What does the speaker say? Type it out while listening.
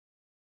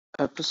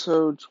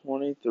Episode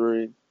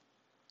 23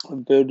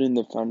 of Building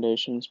the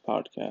Foundations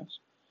podcast.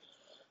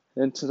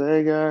 And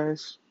today,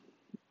 guys,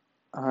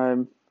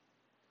 I'm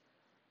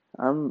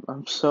I'm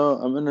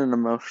in an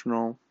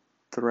emotional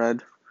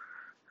thread.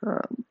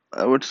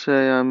 I would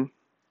say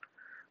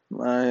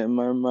my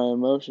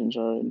emotions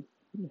are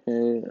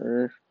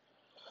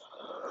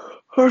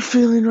are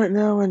feeling right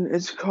now, and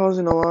it's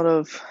causing a lot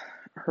of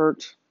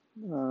hurt,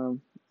 a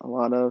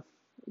lot of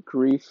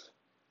grief,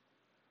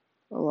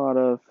 a lot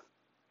of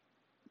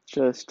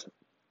just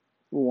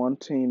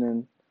wanting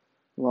and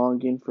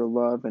longing for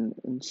love,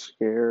 and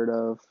scared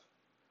of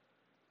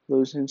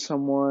losing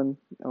someone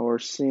or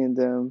seeing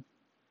them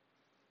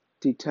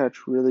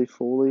detach really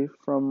fully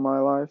from my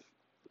life,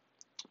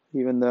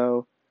 even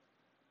though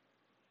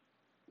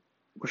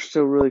we're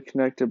still really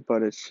connected,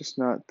 but it's just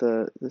not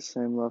the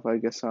same love I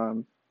guess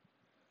I'm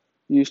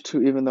used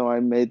to, even though I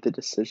made the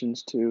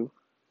decisions to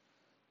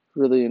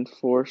really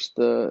enforce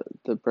the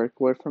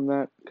breakaway from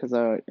that, because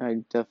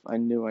I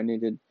knew I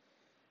needed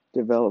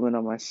development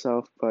on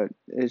myself, but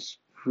it's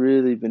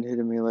really been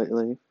hitting me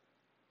lately.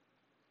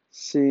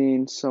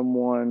 Seeing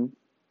someone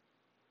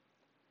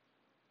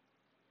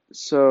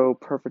so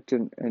perfect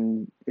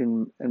in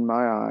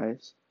my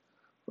eyes,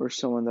 or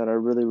someone that I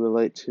really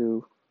relate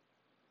to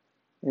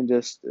and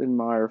just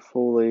admire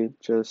fully,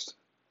 just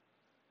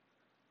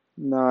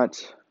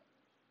not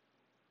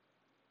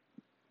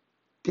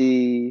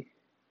be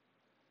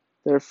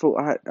there full.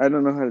 I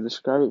don't know how to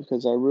describe it,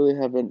 because I really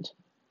haven't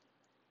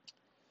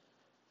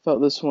felt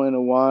this way in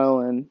a while,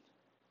 and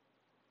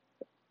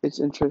it's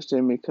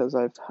interesting because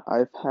I've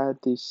had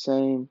these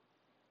same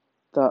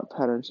thought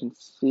patterns and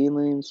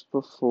feelings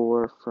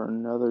before for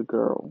another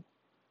girl.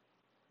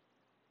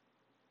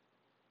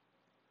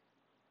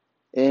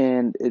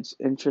 And it's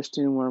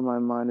interesting where my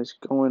mind is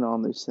going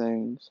on these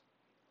things,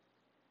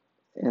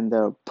 and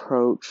the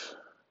approach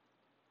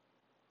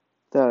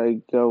that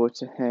I go with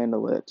to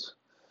handle it.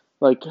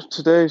 Like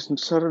Saturday's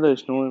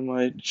normally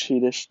my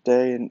cheatish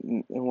day,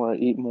 and where I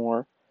eat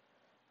more.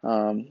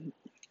 Um,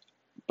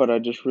 but I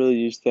just really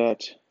use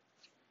that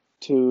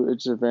to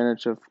its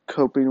advantage of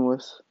coping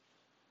with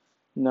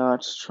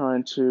not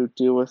trying to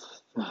deal with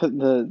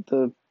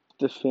the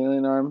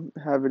feeling I'm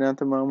having at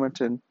the moment,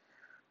 and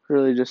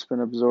really just been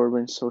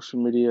absorbing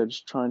social media,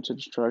 just trying to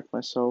distract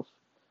myself,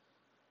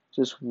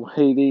 just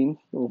waiting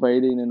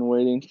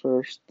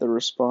for the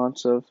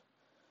response of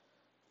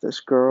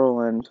this girl,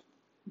 and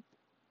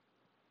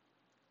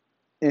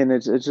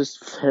it's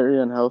just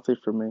very unhealthy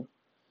for me.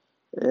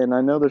 And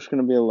I know there's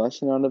going to be a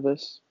lesson out of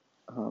this.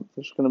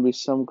 There's going to be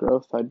some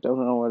growth. I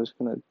don't know what it's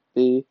going to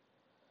be.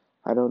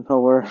 I don't know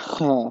where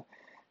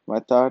my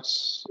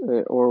thoughts,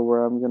 or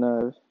where I'm going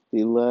to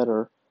be led,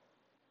 or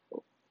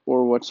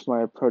what's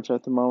my approach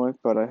at the moment,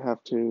 but I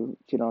have to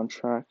get on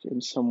track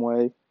in some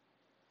way,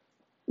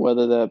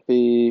 whether that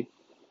be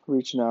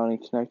reaching out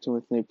and connecting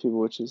with new people,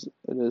 which is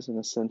an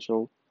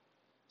essential.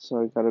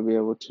 So I got to be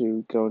able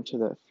to go into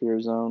that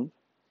fear zone,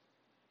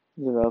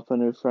 develop a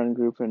new friend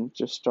group, and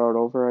just start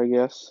over, I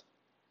guess,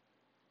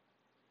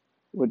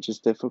 which is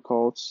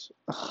difficult.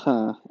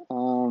 I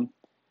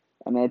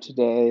know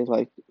today,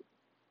 like,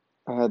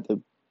 I had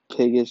the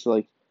biggest,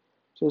 like,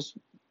 just,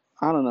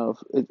 I don't know,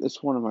 if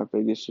it's one of my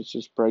biggest, it's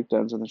just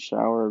breakdowns in the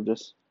shower of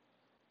just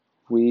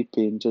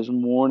weeping, just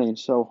mourning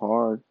so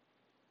hard,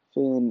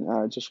 feeling,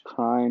 just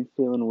crying,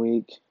 feeling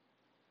weak,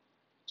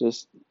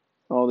 just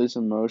all these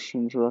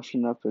emotions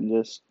rushing up, and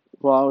just,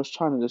 well, I was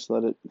trying to just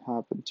let it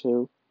happen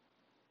too,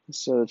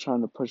 instead of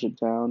trying to push it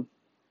down.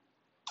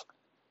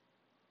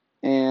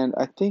 And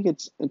I think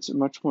it's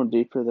much more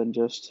deeper than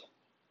just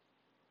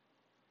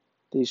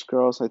these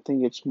girls. I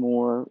think it's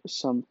more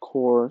some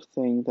core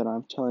thing that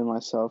I'm telling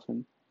myself,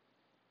 and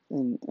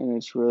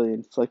it's really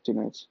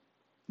inflicting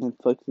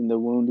the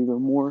wound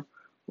even more,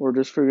 or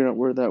just figuring out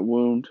where that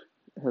wound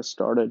has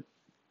started.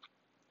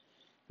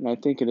 And I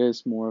think it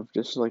is more of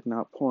just like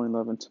not pouring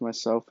love into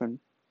myself, and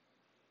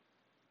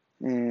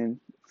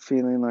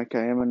feeling like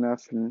I am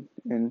enough,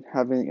 and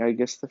having, I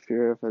guess, the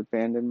fear of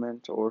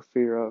abandonment, or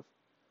fear of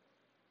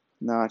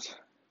not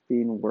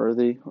being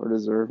worthy or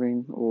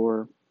deserving,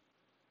 or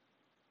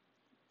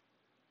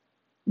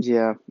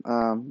yeah,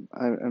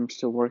 I'm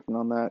still working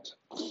on that.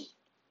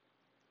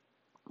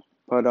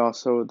 But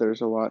also,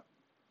 there's a lot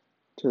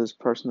to this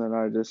person that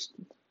I just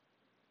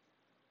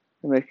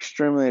am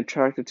extremely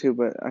attracted to.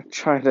 But I've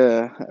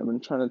been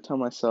trying to tell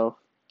myself,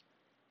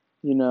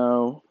 you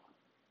know,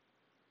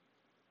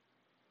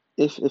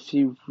 if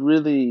you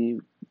really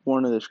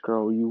wanted this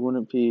girl, you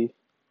wouldn't be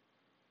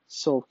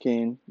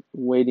sulking,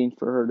 waiting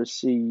for her to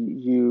see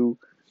you,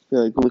 be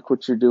like, look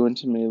what you're doing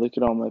to me, look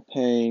at all my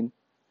pain.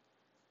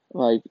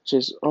 Like,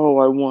 just, oh,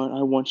 I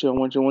want you.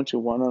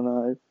 Why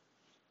don't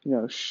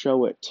I,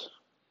 show it?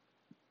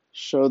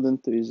 Show the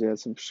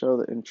enthusiasm, show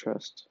the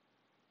interest,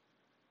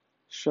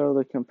 show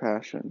the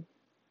compassion.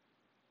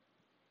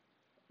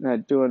 And I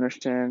do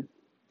understand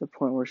the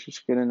point where she's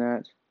getting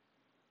at.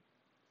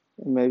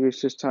 And maybe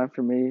it's just time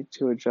for me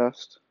to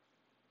adjust.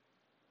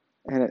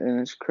 And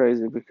it's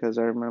crazy because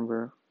I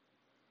remember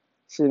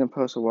seen a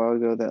post a while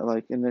ago that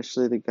like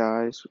initially the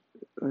guys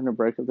in a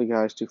breakup the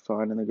guys do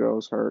fine and the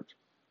girls hurt,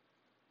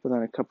 but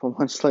then a couple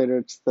months later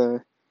it's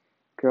the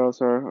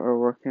girls are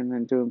working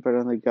and doing better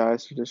and the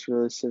guys are just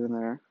really sitting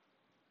there.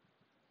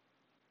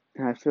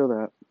 And I feel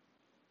that.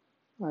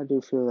 I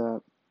do feel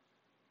that.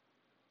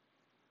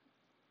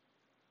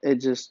 It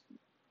just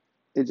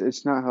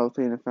it's not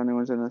healthy, and if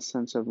anyone's in a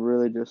sense of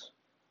really just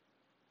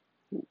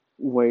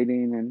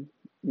waiting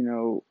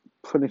and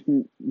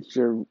putting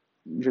your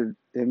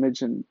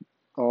image and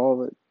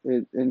all of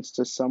it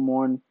into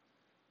someone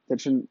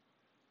that you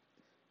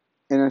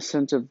in a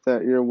sense of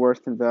that you're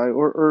worth and value,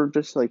 or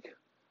just like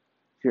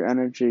your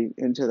energy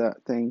into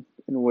that thing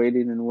and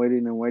waiting and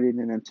waiting and waiting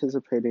and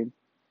anticipating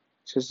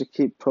just to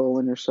keep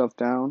pulling yourself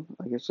down,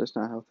 like it's just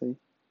not healthy.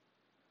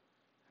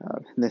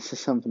 This is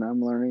something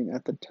I'm learning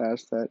at the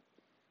task that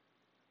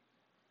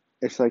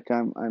it's like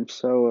I'm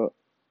so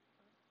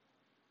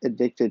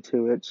addicted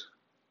to it,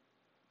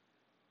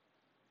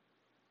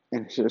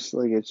 and it's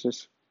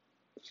just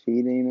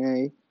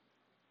feeding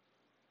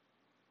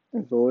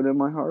a void in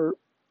my heart.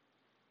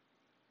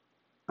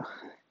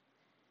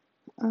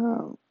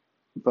 Um,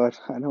 but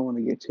I don't want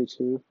to get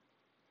too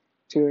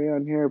teary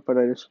on here. But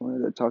I just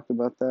wanted to talk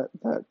about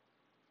that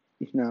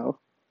you know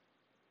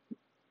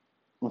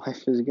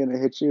life is gonna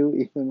hit you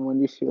even when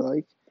you feel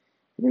like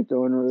you're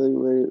going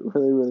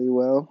really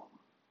well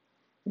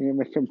and you're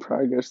making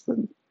progress.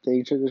 Then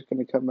things are just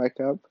gonna come back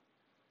up.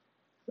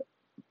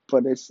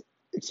 But it's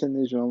in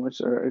these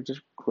moments are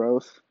just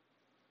growth,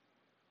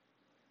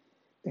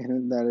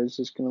 and that is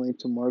just gonna lead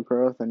to more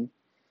growth. And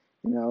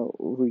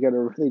we gotta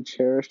really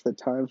cherish the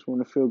times when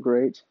we feel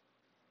great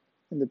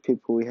and the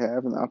people we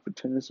have and the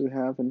opportunities we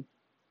have, and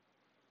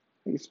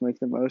I guess make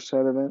the most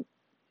out of it.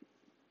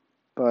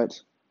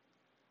 But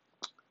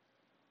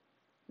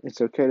it's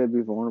okay to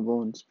be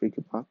vulnerable and speak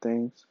about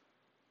things.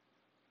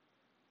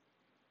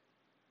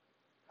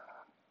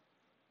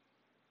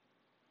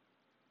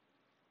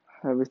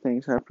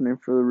 Everything's happening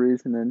for a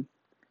reason, and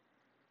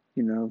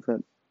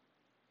that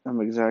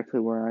I'm exactly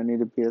where I need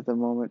to be at the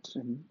moment,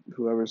 and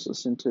whoever's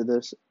listening to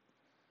this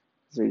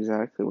is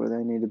exactly where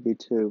they need to be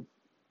too.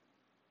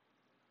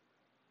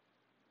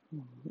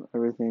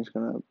 Everything's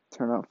gonna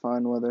turn out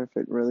fine, whether if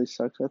it really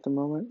sucks at the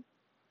moment,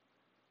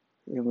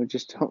 and we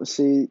just don't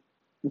see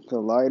the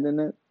light in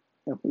it,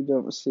 and we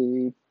don't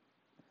see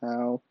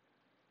how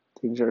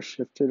things are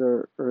shifted,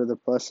 or the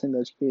blessing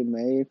that's being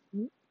made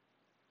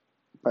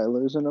by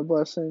losing a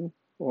blessing,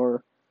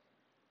 or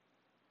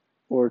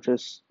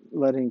just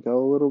letting go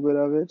a little bit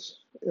of it,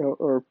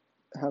 or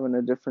having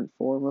a different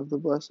form of the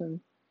blessing.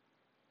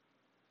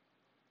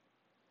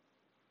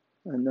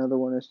 Another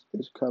one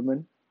is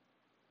coming.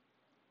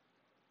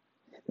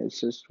 It's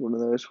just one of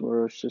those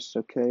where it's just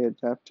okay,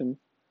 adapt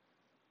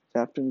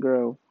and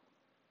grow.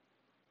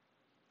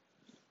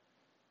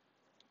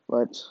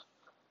 But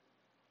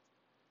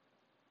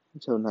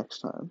until next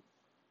time.